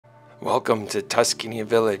Welcome to Tuscany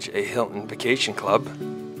Village, a Hilton vacation club.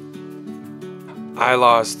 I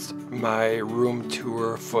lost my room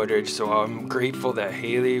tour footage, so I'm grateful that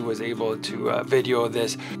Haley was able to video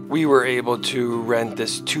this. We were able to rent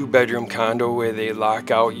this 2-bedroom condo with a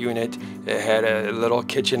lockout unit. It had a little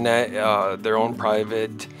kitchenette, their own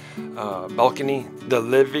private balcony. The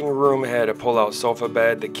living room had a pull-out sofa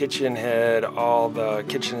bed. The kitchen had all the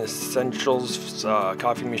kitchen essentials,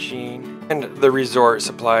 coffee machine. And the resort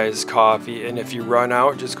supplies coffee, and if you run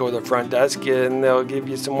out, just go to the front desk and they'll give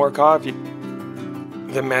you some more coffee.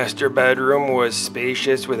 The master bedroom was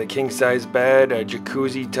spacious with a king-size bed, a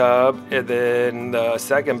jacuzzi tub, and then the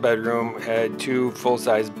second bedroom had 2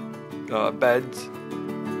 full-size beds.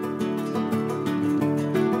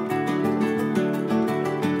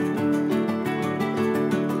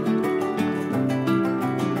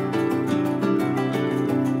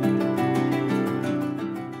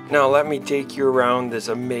 Now let me take you around this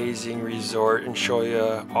amazing resort and show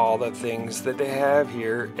you all the things that they have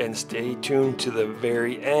here, and stay tuned to the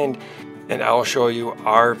very end and I'll show you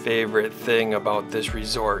our favorite thing about this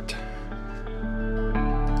resort.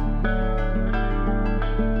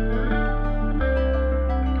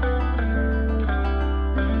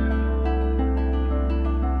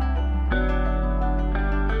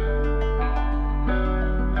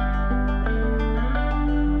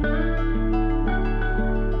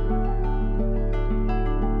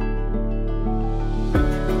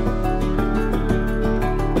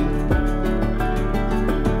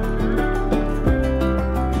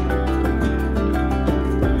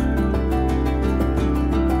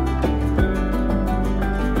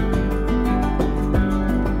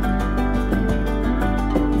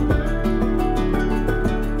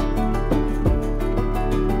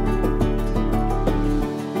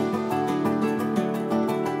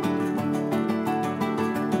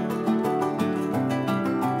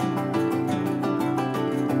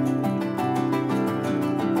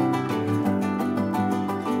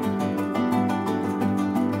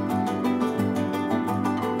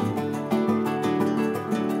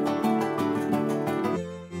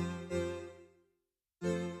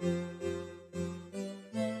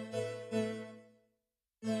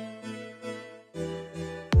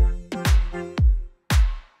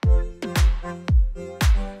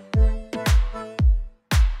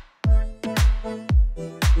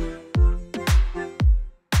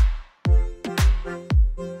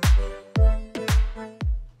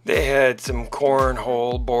 They had some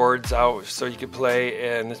cornhole boards out so you could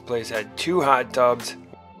play, and this place had 2 hot tubs.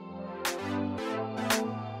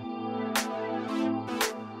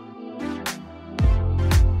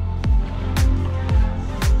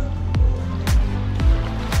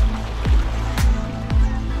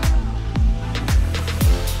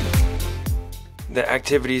 The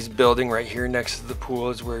activities building right here next to the pool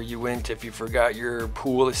is where you went if you forgot your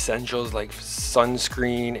pool essentials like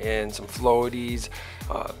sunscreen and some floaties,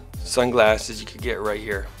 sunglasses you could get right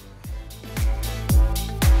here.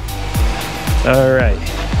 All right,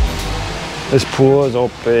 this pool is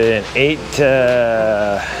open 8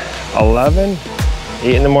 to 11,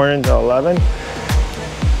 8 in the morning to 11,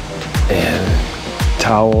 and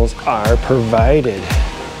towels are provided.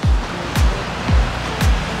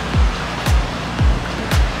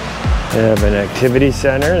 They have an activity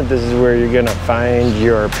center. This is where you're gonna find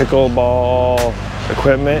your pickleball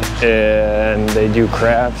equipment, and they do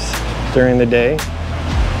crafts during the day.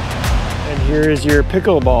 And here is your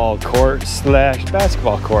pickleball court /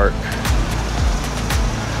 basketball court.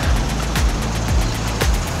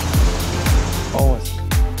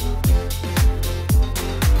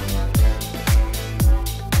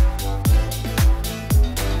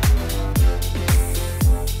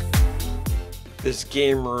 This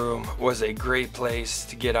game room was a great place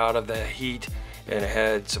to get out of the heat, and it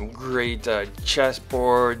had some great chess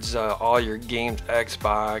boards, all your games,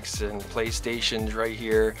 Xbox and PlayStations right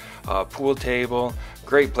here, pool table,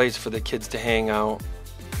 great place for the kids to hang out.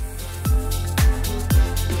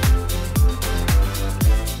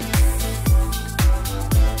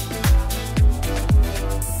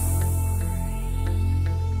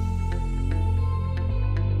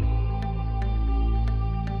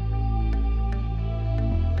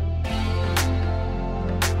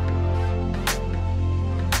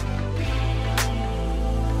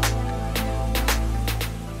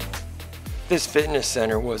 This fitness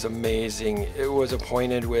center was amazing. It was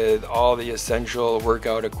appointed with all the essential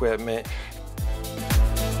workout equipment.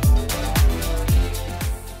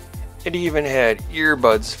 It even had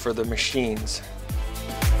earbuds for the machines.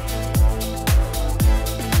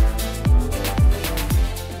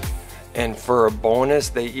 And for a bonus,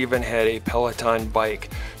 they even had a Peloton bike.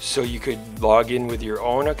 So you could log in with your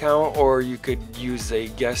own account or you could use a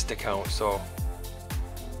guest account. So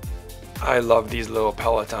I love these little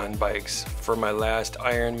Peloton bikes. For my last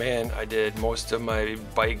Ironman, I did most of my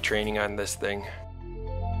bike training on this thing.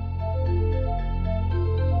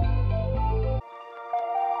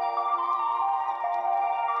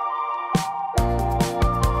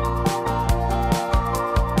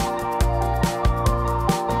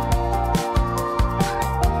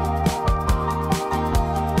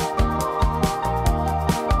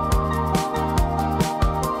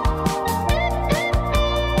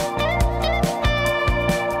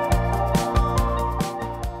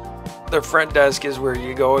 The front desk is where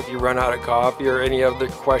you go if you run out of coffee or any other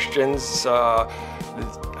questions.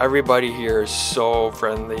 Everybody here is so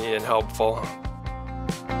friendly and helpful.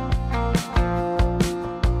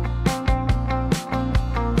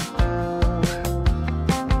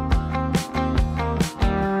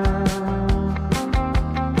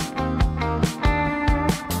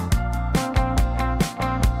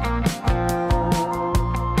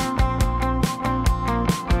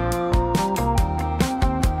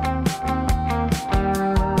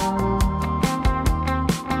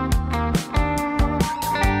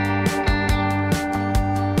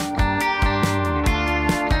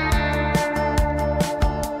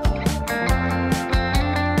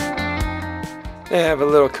 They have a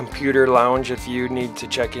little computer lounge if you need to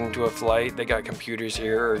check into a flight. They got computers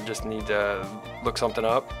here or just need to look something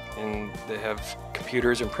up, and they have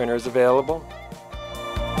computers and printers available.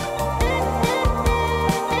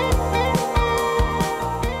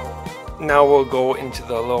 Now we'll go into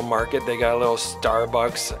the little market. They got a little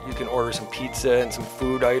Starbucks. You can order some pizza and some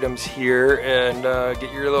food items here and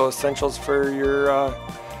get your little essentials for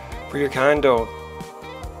your condo.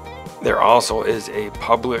 There also is a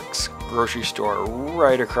Publix grocery store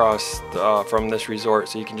right across from this resort,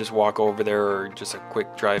 so you can just walk over there or just a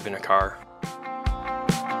quick drive in a car.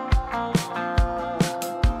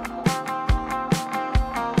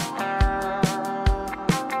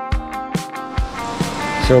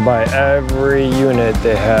 So by every unit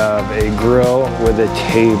they have a grill with a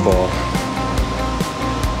table.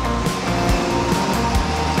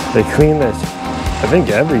 They clean this, I think,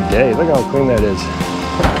 every day. Look how clean that is.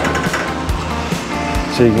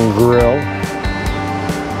 So you can grill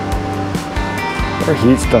or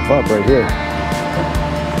heat stuff up right here.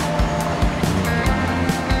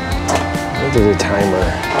 There's a timer.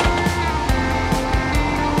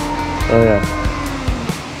 Oh yeah.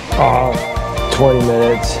 Oh, 20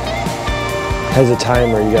 minutes. Has a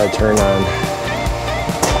timer you gotta turn on.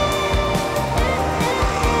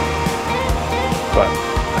 But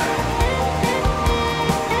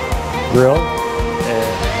grill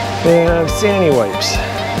and they have sandy wipes.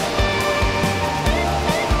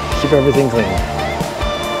 Keep everything clean.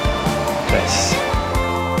 Nice.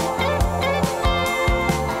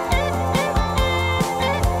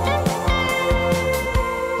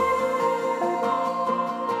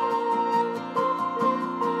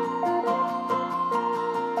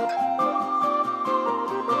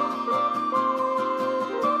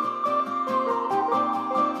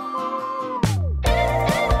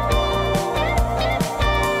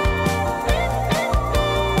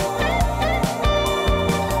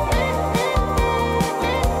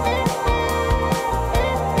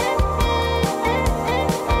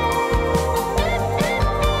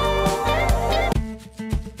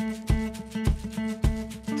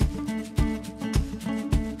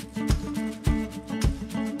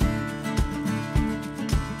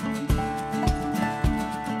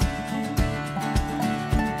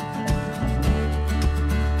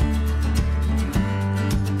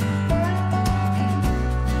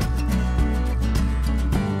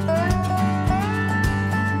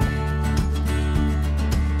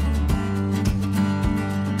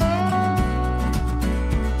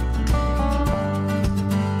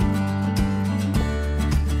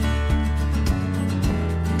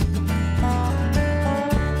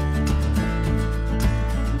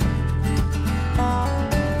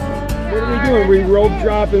 Are we rope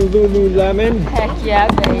dropping Lululemon? Heck yeah,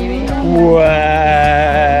 baby. What?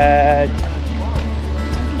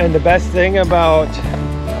 And the best thing about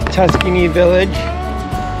Tuscany Village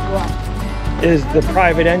is the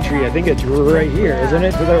private entry. I think it's right here, isn't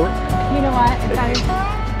it? To the, you know what? It's not even...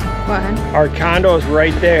 What? Our condo is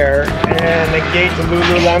right there, and the gate to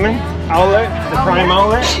Lululemon outlet, the Prime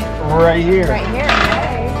outlet, right here. Right here.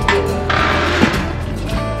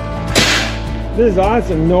 This is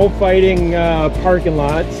awesome. No fighting parking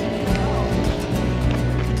lots.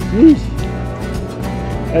 Yeesh.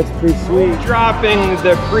 That's pretty sweet. Dropping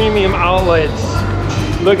the premium outlets.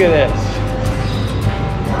 Look at this.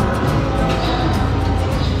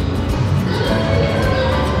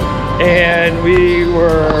 and we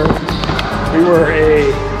were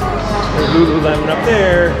a Lululemon up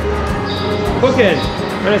there. Booking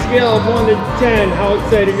on a scale of 1 to 10, how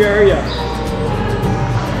excited are you?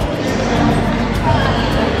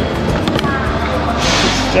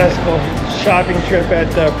 Successful shopping trip at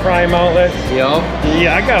the Prime Outlets. Yo.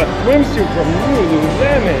 Yeah, I got a swimsuit from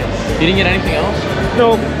Lululemon. You didn't get anything else?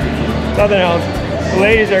 Nope, nothing else. The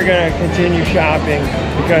ladies are gonna continue shopping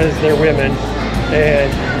because they're women, and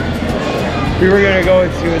we were gonna go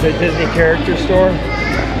to the Disney character store,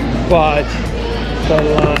 but the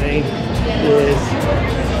line is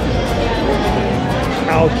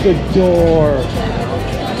out the door.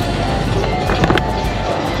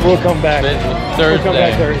 We'll come back. Thursday. We'll come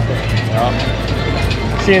back Thursday.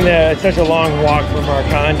 Yeah. Seeing that it's such a long walk from our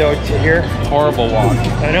condo to here. Horrible walk.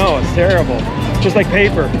 I know, it's terrible. Just like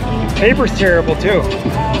paper. Paper's terrible too.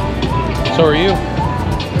 So are you.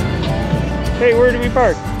 Hey, where do we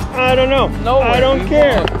park? I don't know. Nowhere. I don't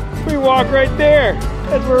care. We walk right there.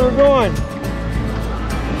 That's where we're going.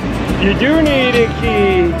 You do need a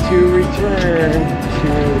key to return to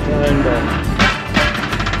condo.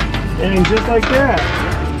 And just like that,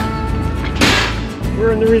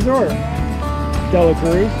 we're in the resort. Dela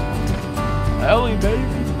Cruz. Ellie, baby.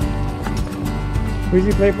 Who does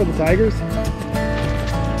he play for, the Tigers?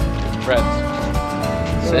 Reds.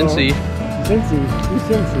 Cincy. Cincy. Who's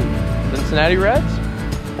Cincy? Cincinnati Reds?